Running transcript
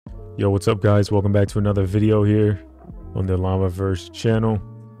Yo, what's up guys? Welcome back to another video here on the LlamaVerse channel.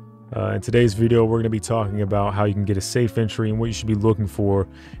 In today's video, we're going to be talking about how you can get a safe entry and what you should be looking for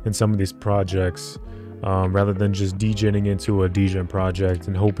in some of these projects, rather than just degening into a degen project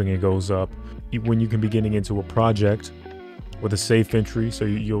and hoping it goes up. When you can be getting into a project with a safe entry, so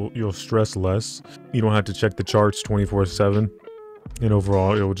you'll stress less. You don't have to check the charts 24/7, and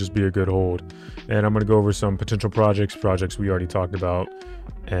overall it will just be a good hold. And I'm going to go over some potential projects we already talked about.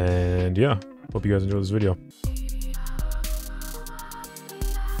 And yeah, hope you guys enjoy this video.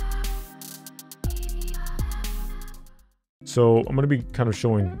 So I'm going to be kind of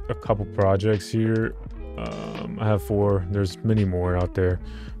showing a couple projects here. I have 4. There's many more out there,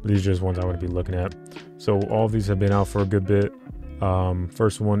 but these are just ones I want to be looking at. So all of these have been out for a good bit.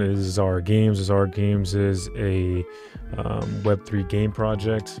 First one is Azra Games. Azra Games is a Web3 gaming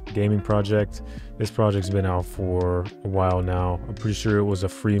project. This project's been out for a while now. I'm pretty sure it was a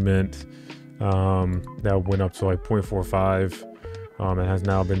free mint that went up to like 0.45. It has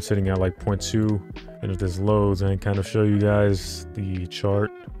now been sitting at like 0.2. And if this loads, I can kind of show you guys the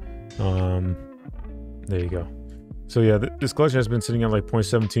chart. There you go. So yeah, this collection has been sitting at like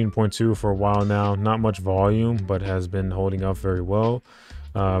 0.17, 0.2 for a while now. Not much volume, but has been holding up very well.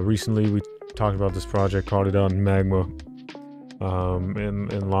 Recently, we talked about this project, called it on Magma in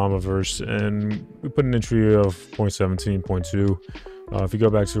LlamaVerse, and we put an entry of 0.17, 0.2. If you go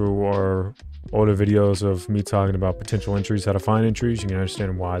back to our older videos of me talking about potential entries, how to find entries, you can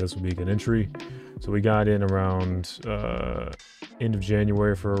understand why this would be a good entry. So we got in around end of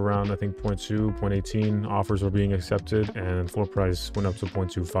January for around, I think, 0.2, 0.18. Offers were being accepted and floor price went up to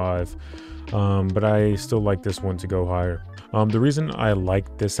 0.25. But I still like this one to go higher. The reason I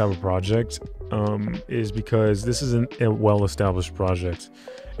like this type of project is because this is a well-established project.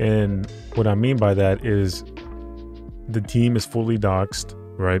 And what I mean by that is the team is fully doxed,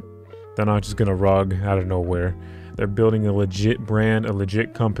 right? They're not just gonna rug out of nowhere. They're building a legit brand, a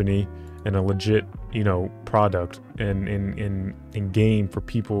legit company, and a legit, product and in game for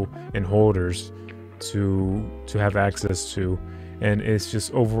people and holders to have access to. And it's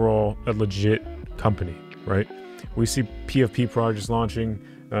just overall a legit company, right? We see PFP projects launching,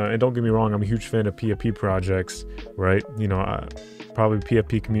 and don't get me wrong, I'm a huge fan of PFP projects, right? Probably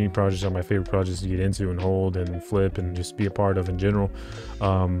PFP community projects are my favorite projects to get into and hold and flip and just be a part of in general.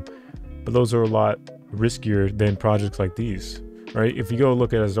 But those are a lot riskier than projects like these, right? If you go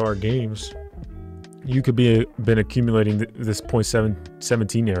look at Azra Games, you could been accumulating this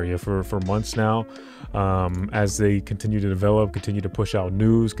 0.17 area for months now, as they continue to develop, continue to push out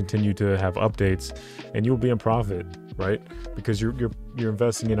news, continue to have updates, and you'll be in profit, right? Because you're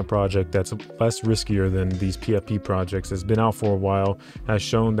investing in a project that's less riskier than these PFP projects. That's been out for a while, has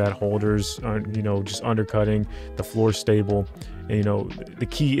shown that holders aren't, just undercutting, the floor stable. And, the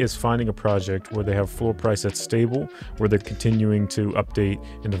key is finding a project where they have floor price that's stable, where they're continuing to update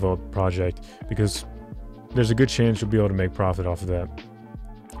and develop the project, because there's a good chance you'll be able to make profit off of that,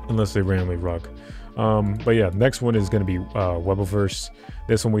 unless they randomly rug. But yeah, next one is going to be Webaverse.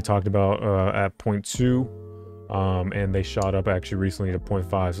 This one we talked about at 0.2, and they shot up actually recently to 0.5.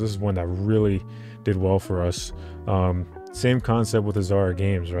 So this is one that really did well for us. Same concept with Azra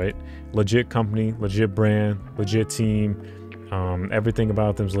Games, right? Legit company, legit brand, legit team. Everything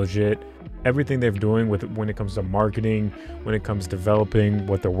about them is legit. Everything they're doing when it comes to marketing, when it comes to developing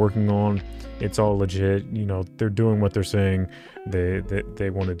what they're working on, it's all legit. They're doing what they're saying they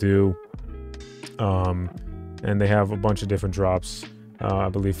want to do. And they have a bunch of different drops, I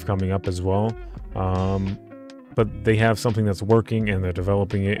believe, coming up as well. But they have something that's working, and they're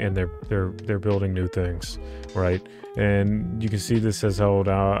developing it, and they're building new things, right? And you can see this has held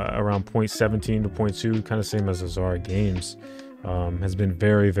around 0.17 to 0.2, kind of same as Azra Games. Has been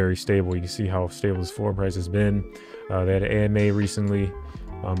very, very stable. You can see how stable this floor price has been. They had an AMA recently.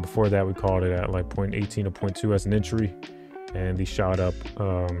 Before that, we called it at like 0.18 to 0.2 as an entry, and they shot up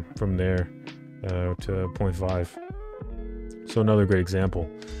from there to 0.5. So another great example.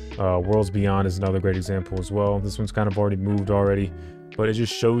 Worlds Beyond is another great example as well. This one's kind of already moved already, but it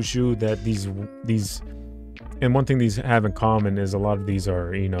just shows you that these and one thing these have in common is a lot of these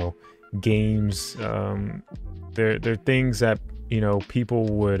are games. They're things that people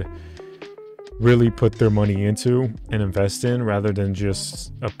would really put their money into and invest in, rather than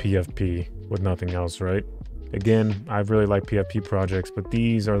just a PFP with nothing else, right? Again, I really like PFP projects, but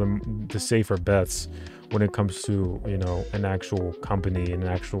these are the safer bets when it comes to an actual company, an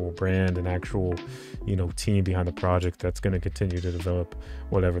actual brand, an actual team behind the project that's going to continue to develop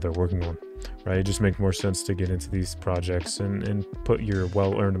whatever they're working on, right? It just makes more sense to get into these projects and put your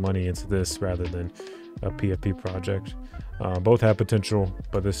well-earned money into this, rather than PFP project. Both have potential,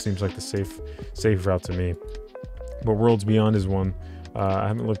 but this seems like the safe route to me. But Worlds Beyond is one. I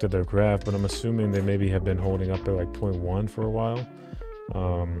haven't looked at their graph, but I'm assuming they maybe have been holding up at like 0.1 for a while.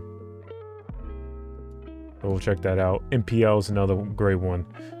 We'll check that out. MPL is another great one.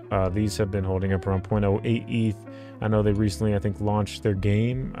 These have been holding up around 0.08 ETH. I know they recently, I think, launched their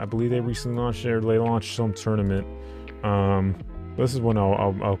game. I believe they recently launched they launched some tournament. This is one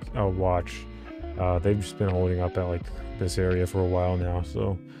I'll watch. They've just been holding up at like this area for a while now.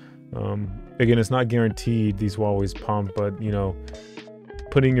 So again, it's not guaranteed these will always pump, but you know,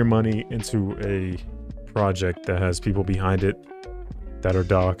 putting your money into a project that has people behind it that are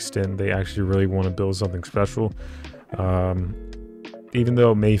doxed and they actually really want to build something special, even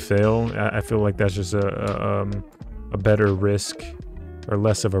though it may fail, I feel like that's just a better risk, or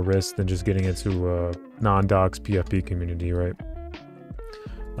less of a risk than just getting into a non-dox PFP community, right?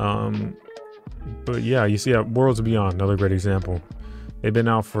 But yeah, you see Worlds Beyond, another great example. They've been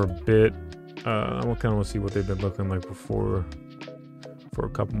out for a bit. I kind of want to see what they've been looking like before for a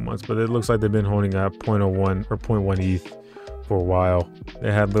couple months, but it looks like they've been holding at 0.01 or 0.1 ETH for a while.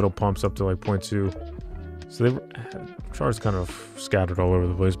 They had little pumps up to like 0.2. So they charts kind of scattered all over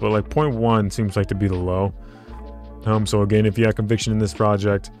the place, but like 0.1 seems like to be the low. So again, if you have conviction in this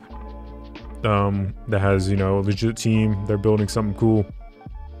project, that has, you know, a legit team, they're building something cool,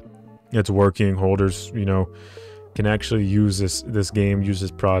 it's working, holders, you know, can actually use this game, use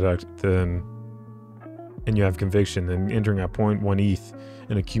this product, then, and you have conviction, then entering at 0.1 ETH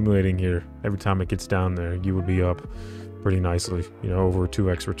and accumulating here every time it gets down there, you would be up pretty nicely, you know, over a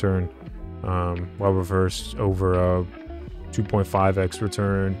 2x return. Webaverse over a 2.5x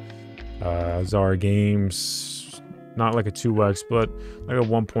return. Azra Games, not like a 2x, but like a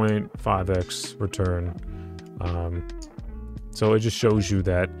 1.5x return. So it just shows you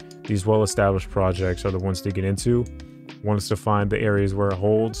that these well-established projects are the ones to get into. Wants to find the areas where it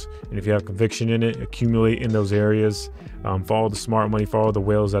holds, and if you have conviction in it, accumulate in those areas. Follow the smart money, follow the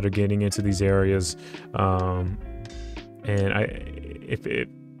whales that are getting into these areas.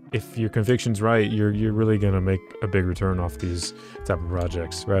 If your conviction's right, you're really gonna make a big return off these type of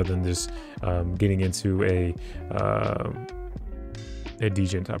projects, rather than just getting into a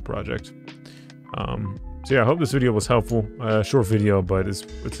Degening type project. So yeah, I hope this video was helpful. Short video, but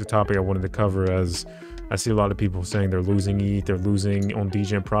it's a topic I wanted to cover, as I see a lot of people saying they're losing ETH, they're losing on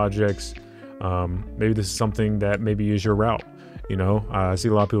Degening projects. Maybe this is something that maybe is your route. You know, I see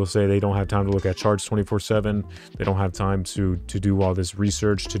a lot of people say they don't have time to look at charts 24/7. They don't have time to do all this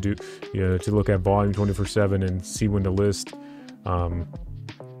research, to do, you know, to look at volume 24/7 and see when to list.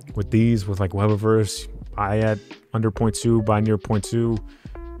 With these, with like Webaverse, buy at under 0.2, buy near 0.2,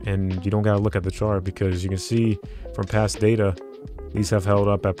 and you don't got to look at the chart, because you can see from past data, these have held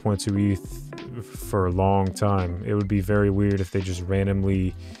up at 0.2 ETH for a long time. It would be very weird if they just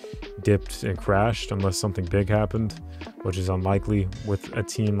randomly dipped and crashed, unless something big happened, which is unlikely with a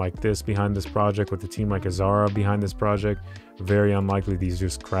team like this behind this project, with a team like Azra behind this project. Very unlikely these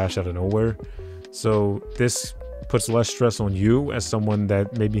just crash out of nowhere. So this puts less stress on you as someone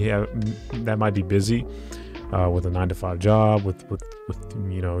that maybe that might be busy with a 9-to-5 job, with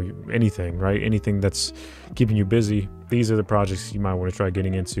you know, anything, right? Anything that's keeping you busy. These are the projects you might want to try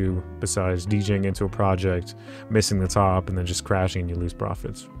getting into, besides DJing into a project, missing the top, and then just crashing and you lose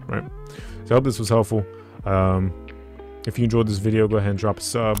profits, right? So I hope this was helpful. If you enjoyed this video, go ahead and drop a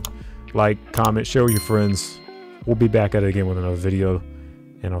sub, like, comment, share with your friends. We'll be back at it again with another video,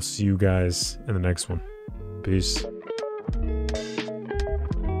 and I'll see you guys in the next one. Peace.